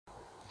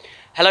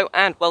Hello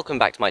and welcome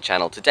back to my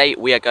channel. Today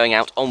we are going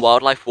out on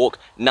wildlife walk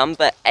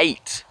number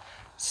 8.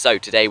 So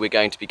today we're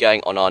going to be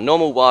going on our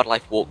normal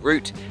wildlife walk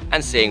route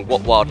and seeing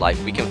what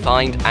wildlife we can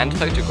find and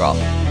photograph.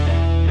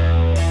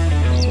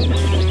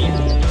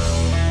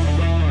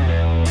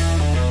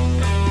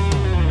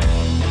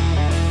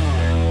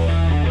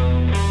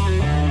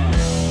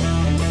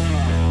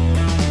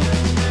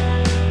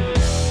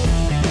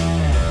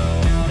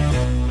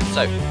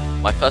 So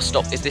my first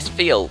stop is this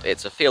field.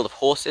 It's a field of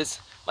horses.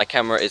 My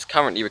camera is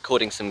currently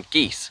recording some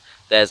geese.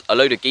 There's a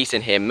load of geese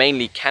in here,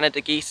 mainly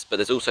Canada geese, but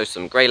there's also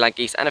some greylag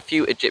geese and a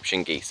few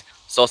Egyptian geese.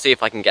 So I'll see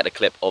if I can get a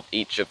clip of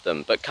each of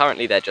them, but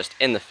currently they're just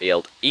in the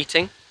field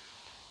eating.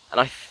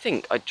 And I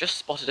think I just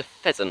spotted a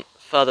pheasant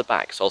further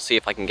back, so I'll see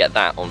if I can get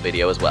that on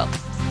video as well.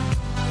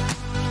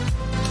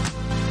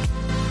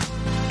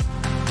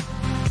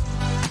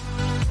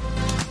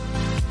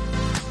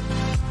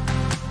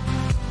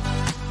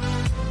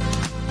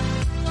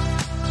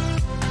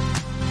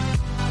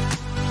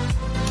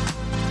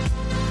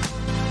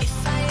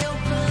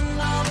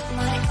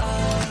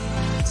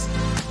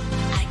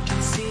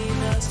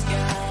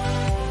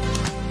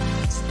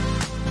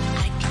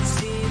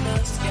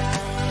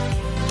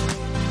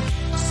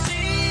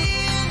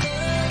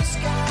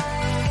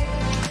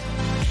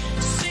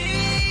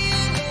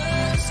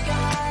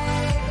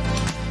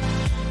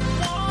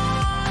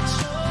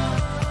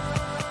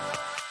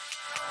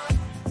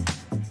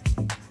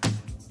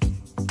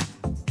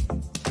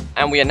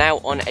 And we are now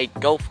on a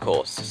golf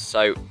course,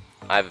 so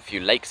I have a few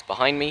lakes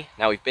behind me.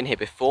 Now we've been here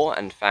before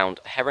and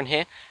found a heron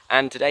here,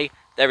 and today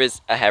there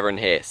is a heron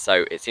here,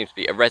 so it seems to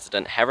be a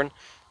resident heron.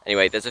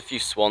 Anyway, there's a few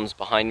swans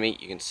behind me,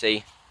 you can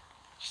see,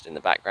 just in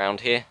the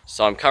background here.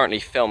 So I'm currently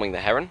filming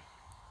the heron,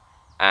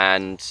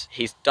 and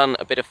he's done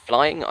a bit of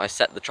flying. I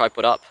set the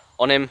tripod up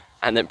on him,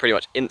 and then pretty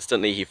much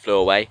instantly he flew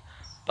away,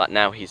 but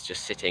now he's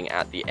just sitting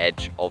at the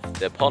edge of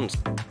the pond.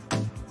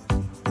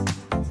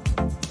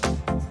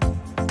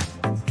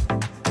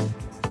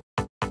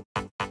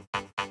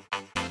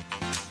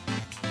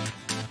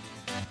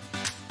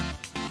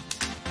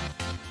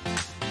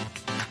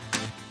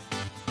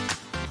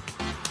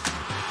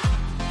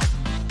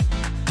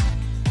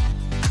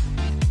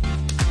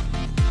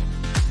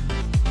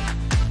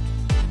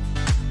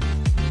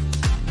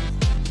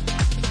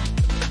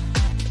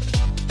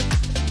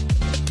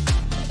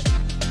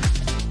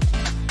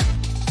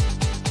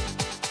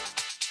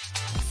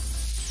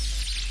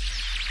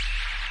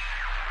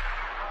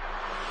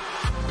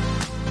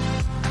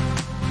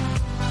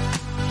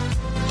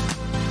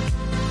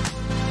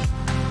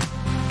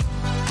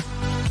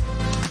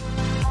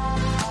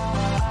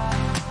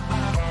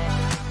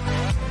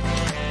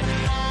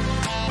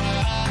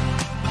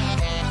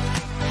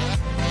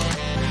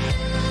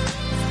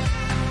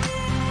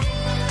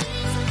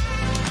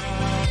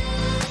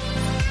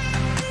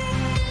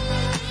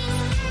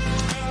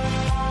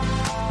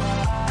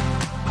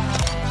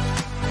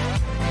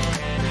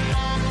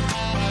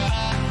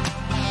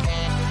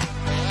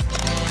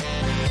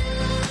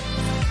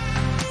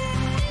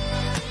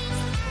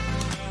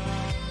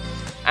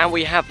 And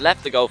we have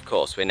left the golf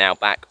course. We're now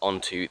back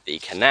onto the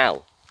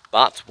canal.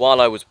 But while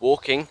I was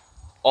walking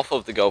off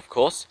of the golf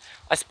course,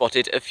 I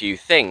spotted a few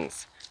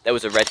things. There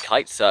was a red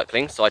kite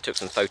circling, so I took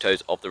some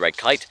photos of the red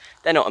kite.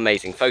 They're not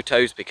amazing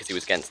photos because he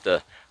was against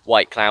the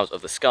white clouds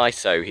of the sky,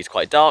 so he's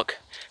quite dark,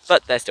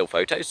 but they're still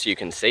photos, so you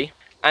can see.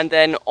 And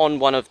then on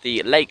one of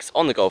the lakes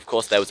on the golf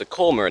course, there was a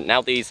cormorant.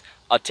 Now these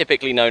are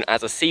typically known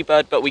as a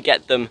seabird, but we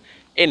get them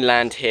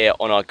inland here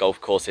on our golf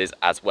courses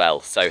as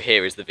well. So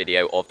here is the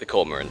video of the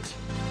cormorant.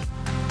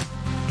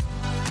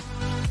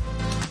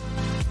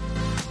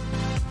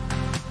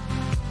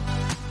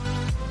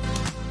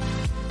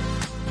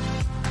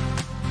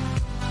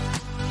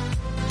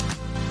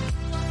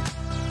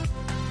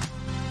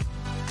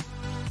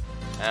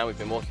 And we've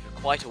been walking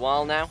for quite a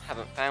while now,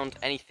 haven't found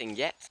anything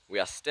yet. We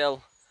are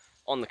still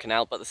on the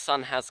canal, but the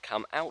sun has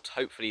come out.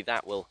 Hopefully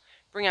that will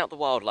bring out the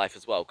wildlife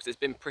as well, because it's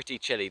been pretty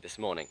chilly this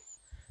morning.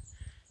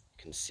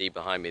 You can see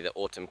behind me the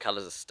autumn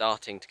colours are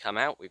starting to come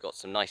out. We've got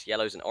some nice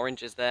yellows and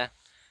oranges there.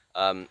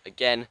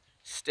 Again,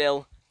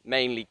 still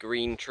mainly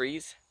green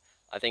trees.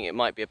 I think it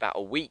might be about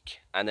a week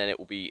and then it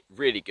will be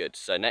really good.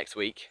 So next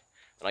week,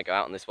 when I go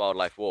out on this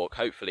wildlife walk,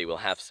 hopefully we'll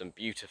have some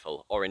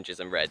beautiful oranges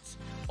and reds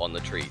on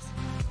the trees.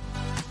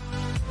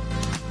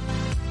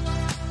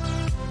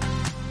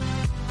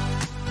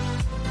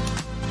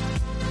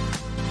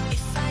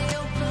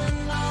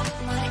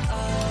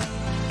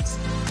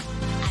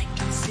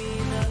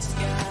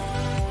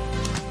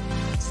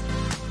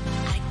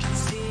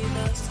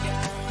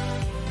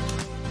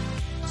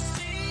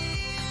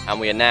 And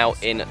we are now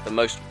in the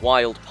most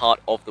wild part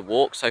of the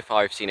walk. So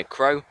far I've seen a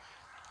crow.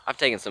 I've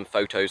taken some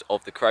photos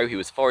of the crow. He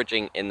was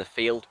foraging in the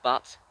field,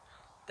 but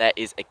there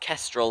is a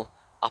kestrel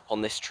up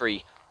on this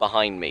tree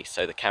behind me.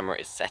 So the camera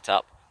is set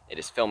up. It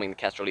is filming the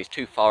kestrel. He's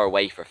too far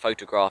away for a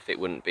photograph. It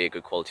wouldn't be a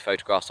good quality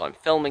photograph, so I'm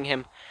filming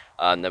him.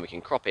 Then we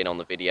can crop in on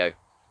the video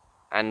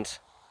and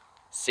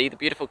see the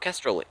beautiful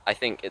kestrel. I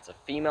think it's a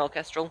female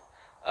kestrel.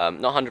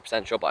 Not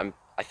 100% sure, but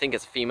I think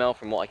it's a female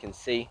from what I can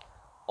see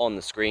on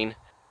the screen,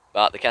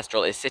 but the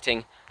kestrel is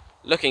sitting,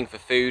 looking for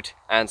food,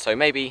 and so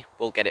maybe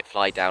we'll get it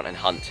fly down and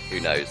hunt, who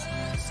knows.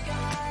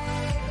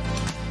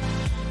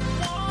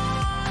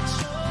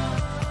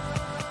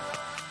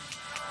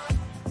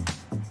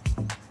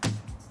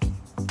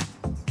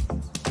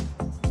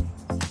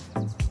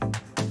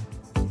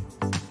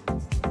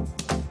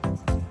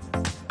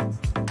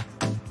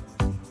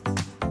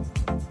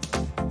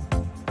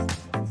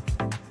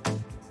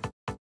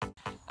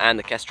 And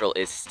the kestrel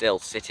is still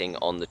sitting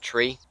on the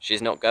tree.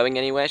 She's not going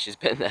anywhere, she's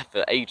been there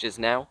for ages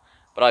now.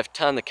 But I've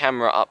turned the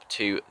camera up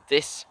to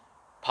this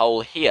pole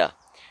here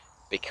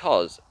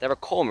because there are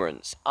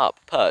cormorants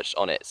up perched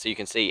on it. So you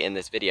can see in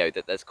this video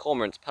that there's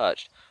cormorants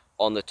perched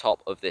on the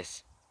top of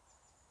this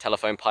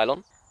telephone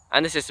pylon.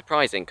 And this is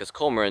surprising because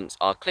cormorants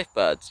are cliff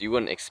birds. You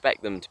wouldn't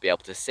expect them to be able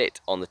to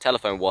sit on the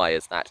telephone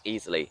wires that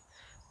easily.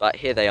 But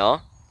here they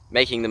are,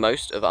 making the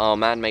most of our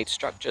man-made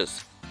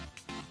structures.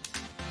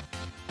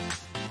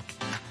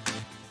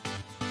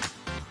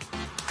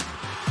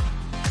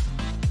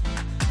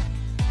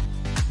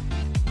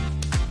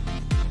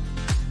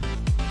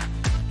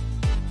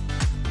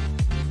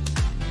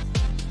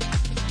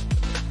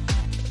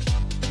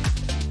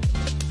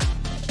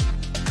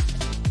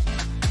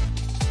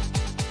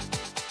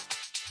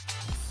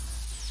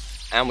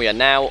 And we are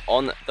now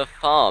on the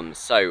farm.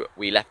 So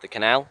we left the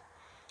canal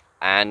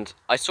and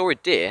I saw a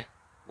deer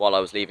while I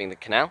was leaving the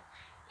canal.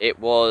 It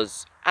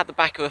was at the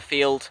back of a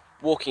field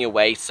walking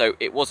away, so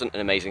it wasn't an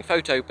amazing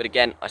photo, but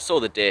again, I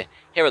saw the deer.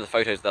 Here are the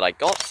photos that I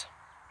got.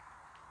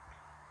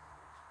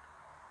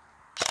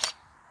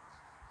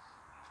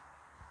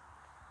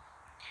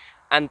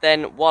 And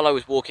then while I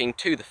was walking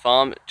to the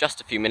farm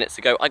just a few minutes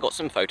ago, I got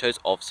some photos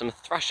of some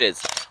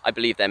thrushes. I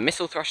believe they're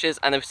missile thrushes,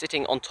 and they were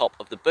sitting on top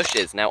of the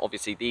bushes. Now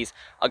obviously these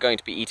are going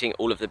to be eating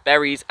all of the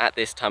berries at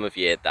this time of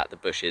year that the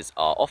bushes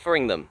are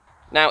offering them.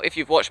 Now if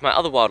you've watched my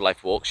other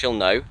wildlife walks, you'll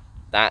know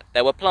that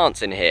there were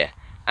plants in here.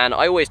 And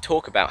I always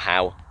talk about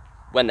how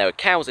when there were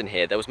cows in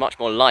here, there was much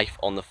more life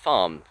on the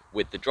farm.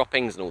 With the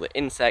droppings and all the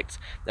insects,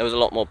 there was a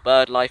lot more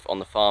bird life on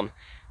the farm,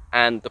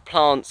 and the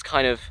plants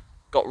kind of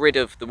got rid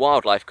of the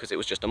wildlife because it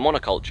was just a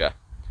monoculture.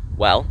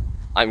 Well,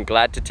 I'm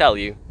glad to tell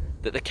you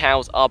that the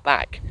cows are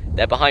back.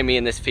 They're behind me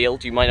in this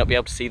field. You might not be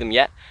able to see them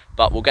yet,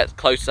 but we'll get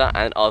closer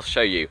and I'll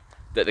show you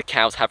that the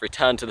cows have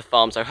returned to the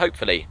farm, so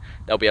hopefully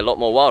there'll be a lot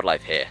more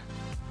wildlife here.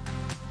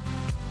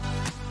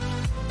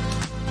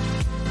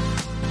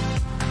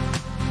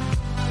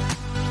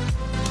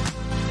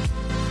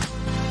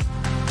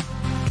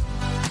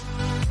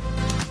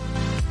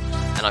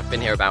 And I've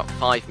been here about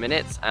 5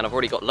 minutes and I've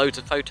already got loads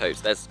of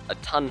photos. There's a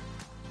ton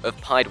of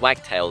pied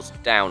wagtails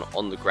down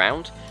on the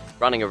ground,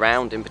 running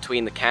around in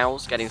between the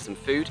cows, getting some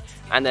food.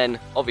 And then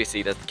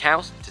obviously there's the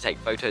cows to take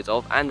photos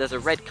of, and there's a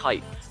red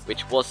kite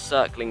which was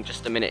circling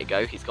just a minute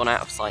ago. He's gone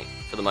out of sight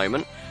for the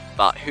moment,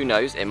 but who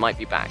knows, it might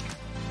be back.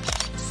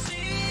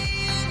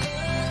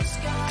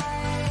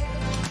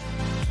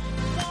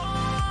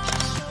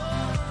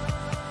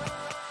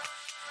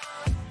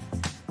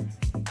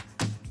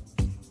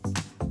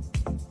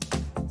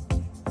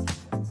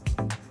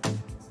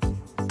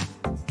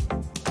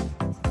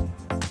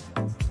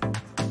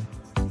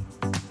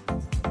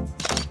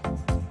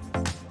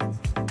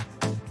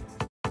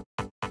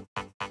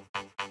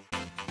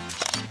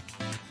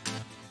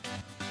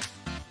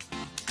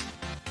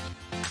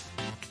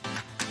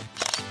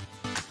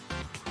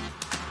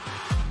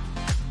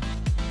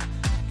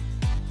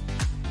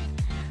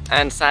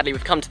 And sadly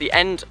we've come to the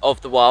end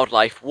of the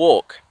wildlife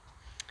walk.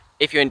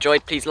 If you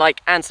enjoyed, please like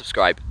and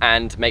subscribe,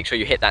 and make sure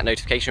you hit that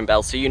notification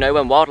bell so you know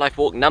when wildlife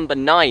walk number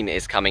 9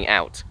 is coming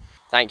out.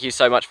 Thank you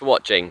so much for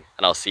watching,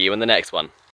 and I'll see you in the next one.